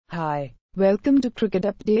Hi, welcome to Cricket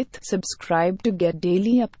Update. Subscribe to get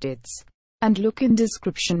daily updates and look in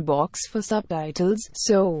description box for subtitles.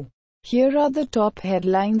 So, here are the top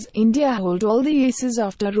headlines. India hold all the aces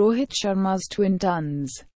after Rohit Sharma's twin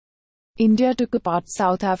tons. India took apart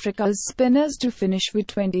South Africa's spinners to finish with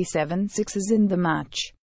 27 sixes in the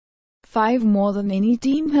match. 5 more than any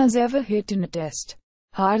team has ever hit in a test.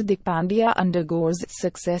 Hardik Pandya undergoes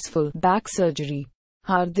successful back surgery.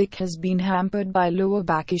 Hardik has been hampered by lower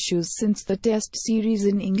back issues since the Test series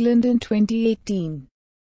in England in 2018.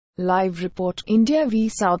 Live report: India v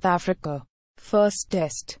South Africa. First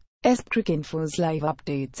Test. ESPNcricinfo's live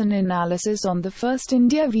updates and analysis on the first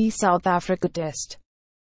India v South Africa Test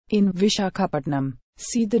in Visakhapatnam.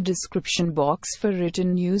 See the description box for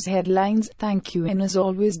written news headlines. Thank you and as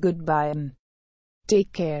always goodbye and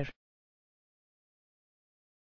take care.